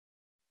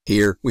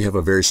Here we have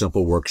a very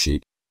simple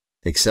worksheet.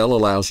 Excel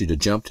allows you to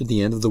jump to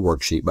the end of the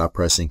worksheet by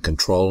pressing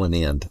Control and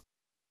End.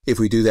 If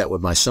we do that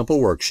with my simple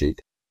worksheet,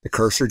 the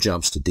cursor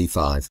jumps to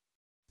D5.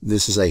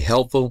 This is a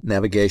helpful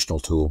navigational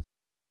tool.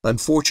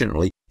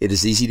 Unfortunately, it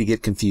is easy to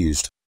get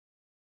confused.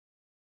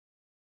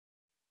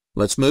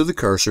 Let's move the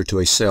cursor to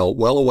a cell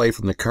well away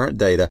from the current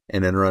data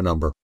and enter a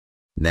number.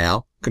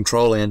 Now,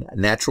 Control N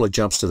naturally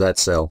jumps to that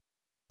cell.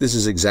 This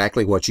is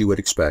exactly what you would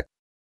expect.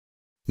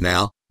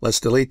 Now, let's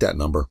delete that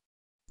number.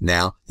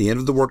 Now, the end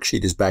of the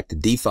worksheet is back to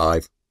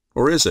D5,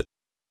 or is it?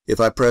 If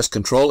I press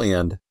Control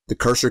End, the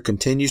cursor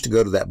continues to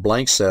go to that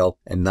blank cell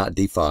and not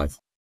D5.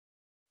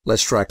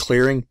 Let's try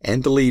clearing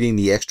and deleting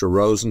the extra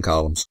rows and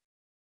columns.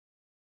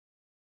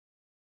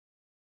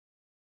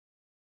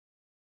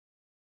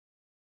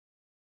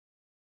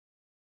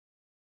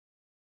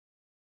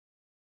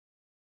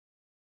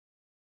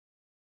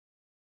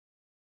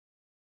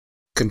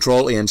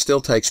 Control N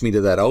still takes me to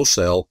that O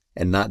cell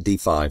and not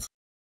D5.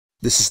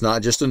 This is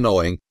not just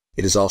annoying,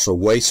 it is also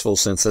wasteful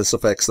since this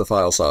affects the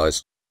file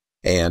size.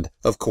 And,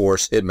 of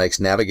course, it makes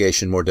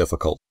navigation more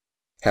difficult.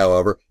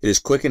 However, it is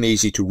quick and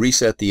easy to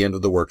reset the end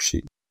of the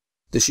worksheet.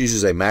 This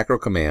uses a macro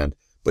command,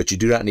 but you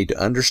do not need to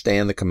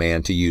understand the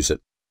command to use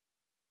it.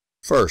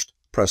 First,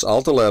 press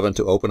Alt 11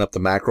 to open up the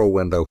macro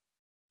window.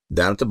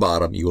 Down at the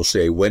bottom, you will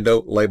see a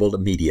window labeled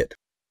Immediate.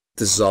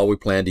 This is all we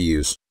plan to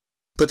use.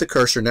 Put the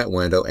cursor in that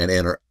window and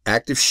enter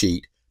Active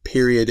Sheet,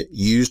 period,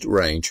 used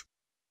range,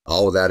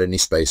 all without any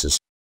spaces,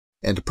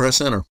 and to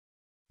press Enter.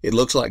 It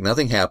looks like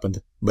nothing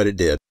happened, but it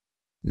did.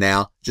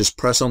 Now, just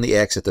press on the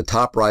X at the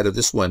top right of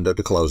this window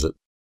to close it.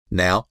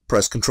 Now,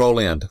 press Control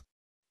End.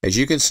 As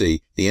you can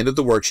see, the end of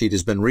the worksheet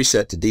has been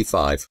reset to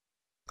D5.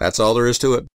 That's all there is to it.